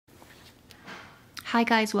Hi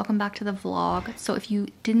guys, welcome back to the vlog. So if you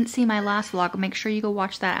didn't see my last vlog, make sure you go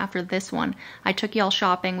watch that after this one. I took y'all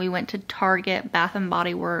shopping. We went to Target, Bath &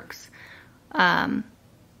 Body Works,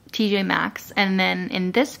 TJ Maxx, and then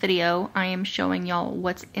in this video, I am showing y'all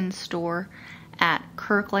what's in store at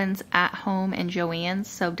Kirklands, At Home, and Joann's.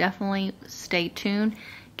 So definitely stay tuned.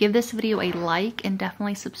 Give this video a like and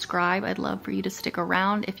definitely subscribe. I'd love for you to stick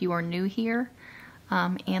around if you are new here.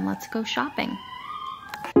 And let's go shopping.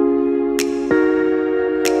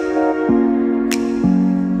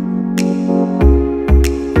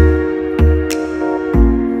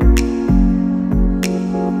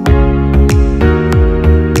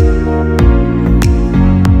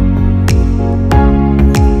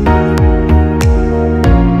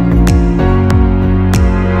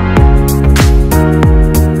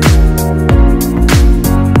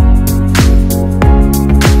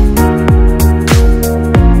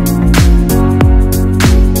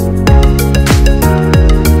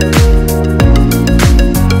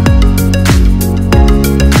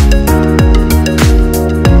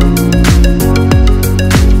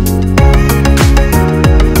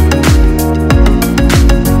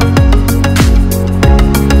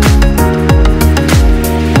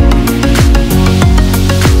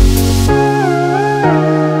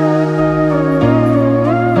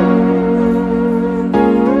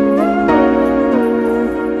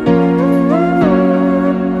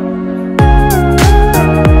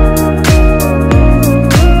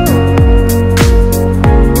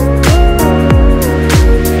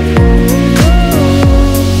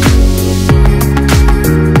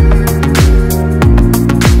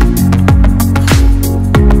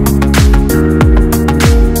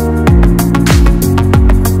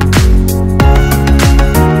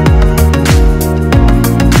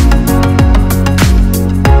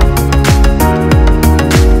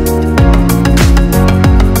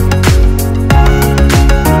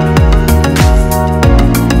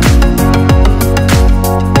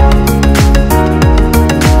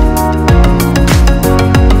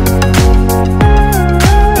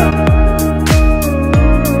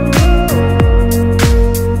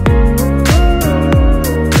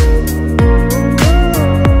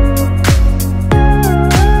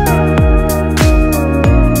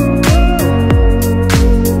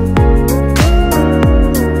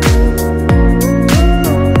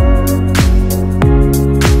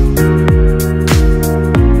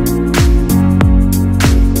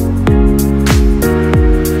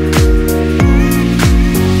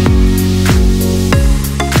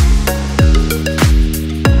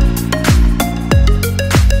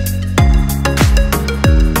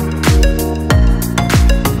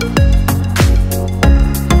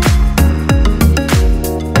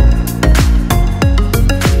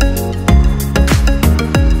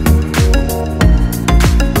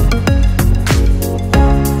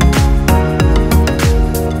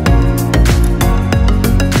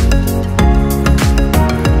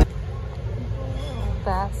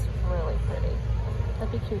 That's really pretty.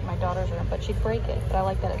 That'd be cute in my daughter's room, but she'd break it. But I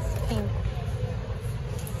like that it's pink.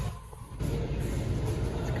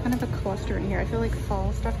 It's kind of a cluster in here. I feel like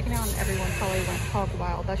fall stuff came out and everyone probably went hog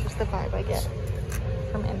wild. That's just the vibe I get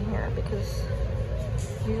from in here because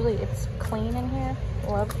usually it's clean in here.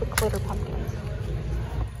 Love the glitter pumpkins.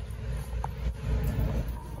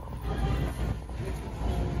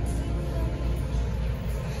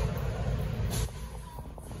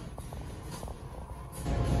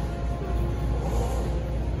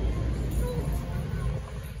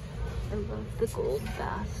 I love the gold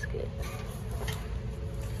basket.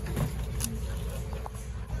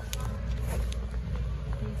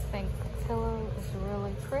 I think the pillow is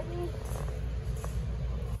really pretty.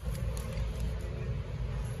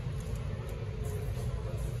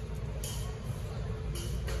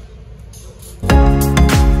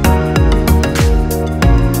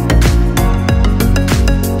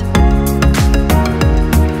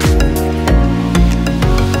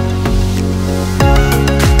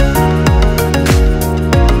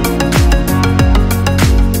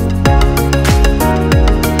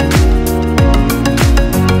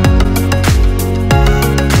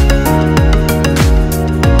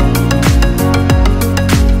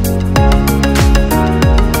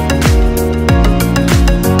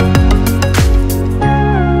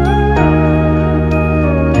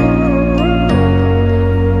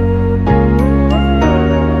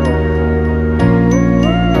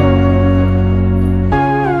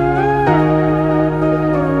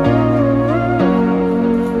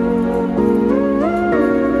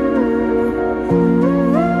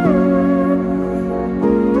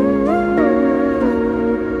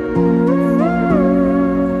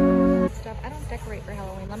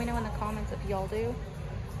 me know in the comments if y'all do.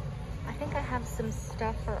 I think I have some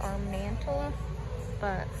stuff for our mantle,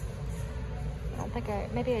 but I don't think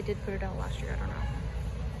maybe I did put it out last year, I don't know.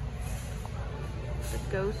 The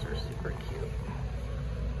ghosts are super cute.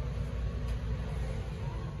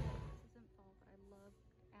 This isn't fall, but I love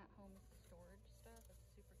at-home storage stuff. It's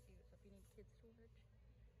super cute. So if you need kids storage,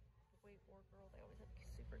 boy or girl, they always have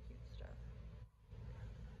super cute stuff.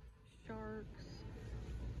 Sharks.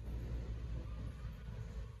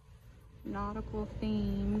 Nautical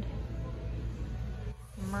themed.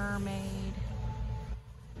 Mermaid.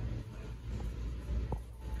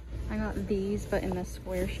 I got these, but in the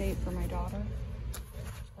square shape for my daughter.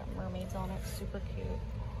 Got mermaids on it, super cute.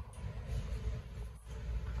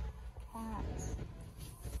 Cats.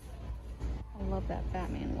 I love that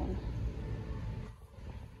Batman one.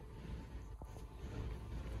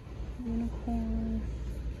 Unicorn.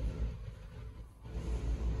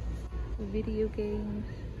 Video games.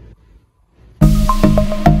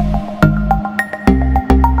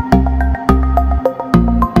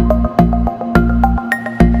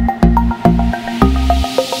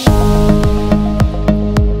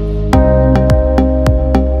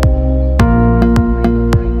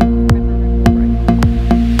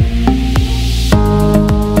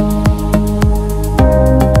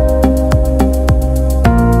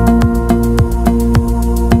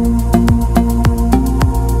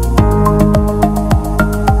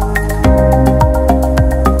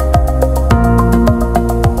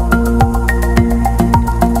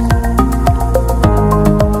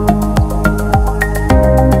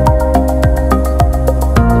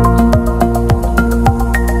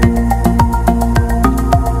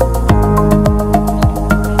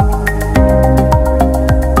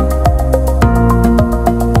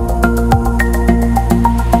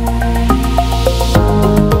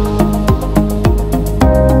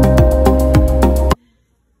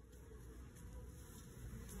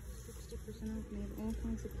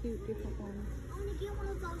 Different ones. I want to get one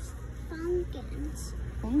of those pumpkins.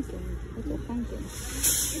 Pumpkin? What's a pumpkin?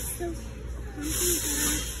 It's those pumpkins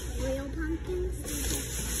that are real pumpkins.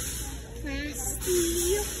 They're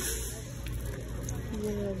plastic. I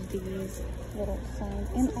love these little signs.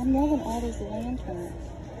 And I'm loving all these lanterns.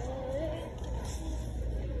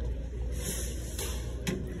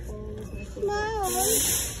 Mom.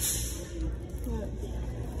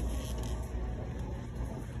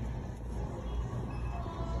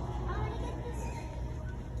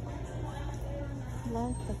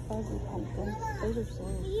 Love the fuzzy pumpkins. Those are so.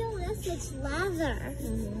 Feel this, it's leather.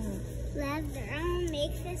 Mm-hmm. Leather. I want to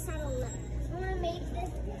make this out of leather. I want to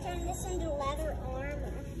turn this into leather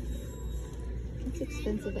armor. It's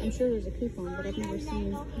expensive. I'm sure there's a coupon, but I've never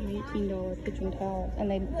seen an $18 kitchen towel. And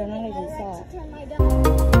they're not even soft.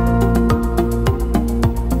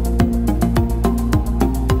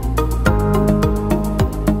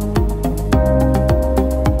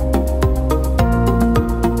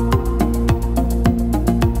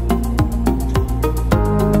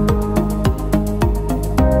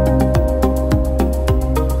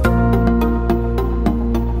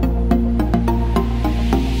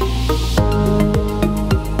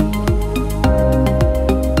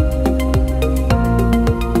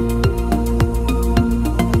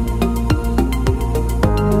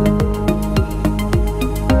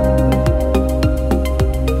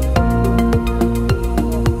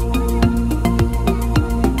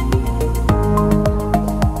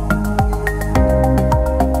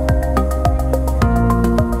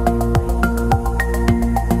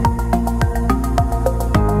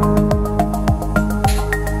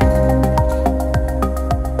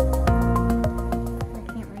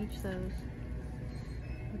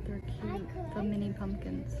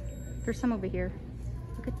 Pumpkins. There's some over here.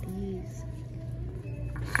 Look at these.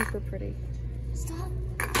 Super pretty. Stop.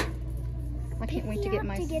 I can't wait to get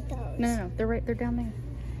my. To get those. No, they're down there.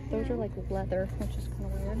 Those are like leather, which is kind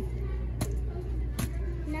of weird.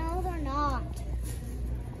 No, they're not.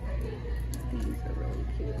 These are really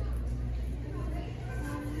cute.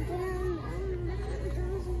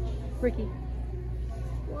 Ricky.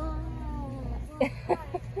 Whoa.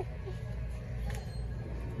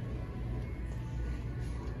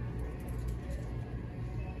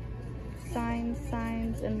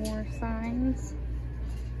 Signs, and more signs.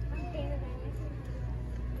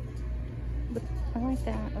 But I like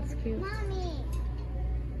that. That's cute. Mommy.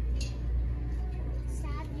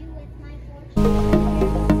 Stab you with my fortune.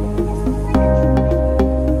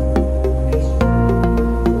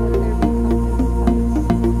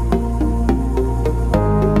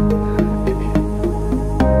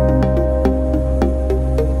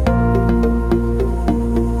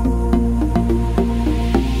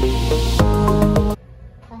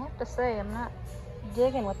 to say, I'm not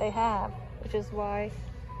digging what they have, which is why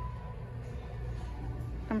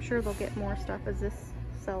I'm sure they'll get more stuff as this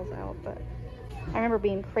sells out, but I remember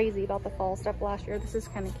being crazy about the fall stuff last year. This is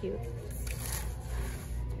kind of cute.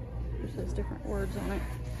 There's those different words on it.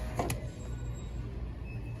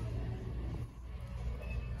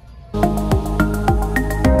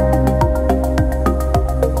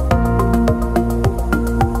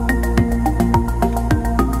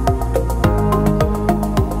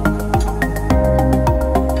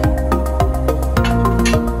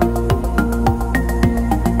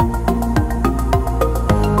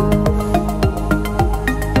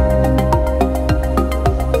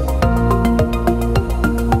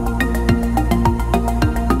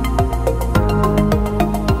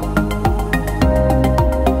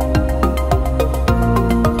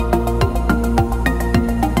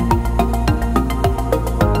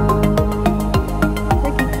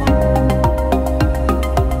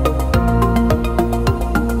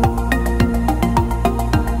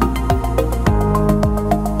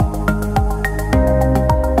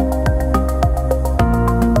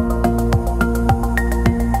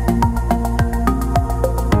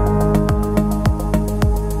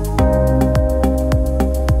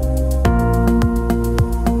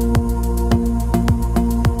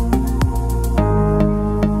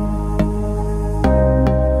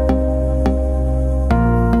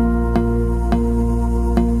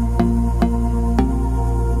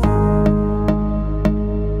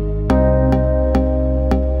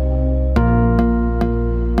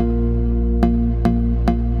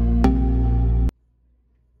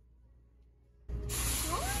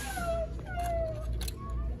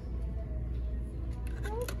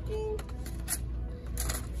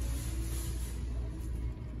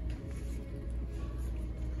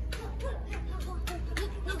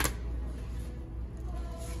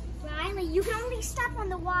 You can only step on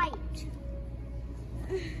the white.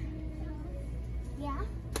 Yeah?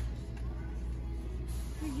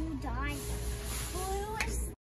 Or you die.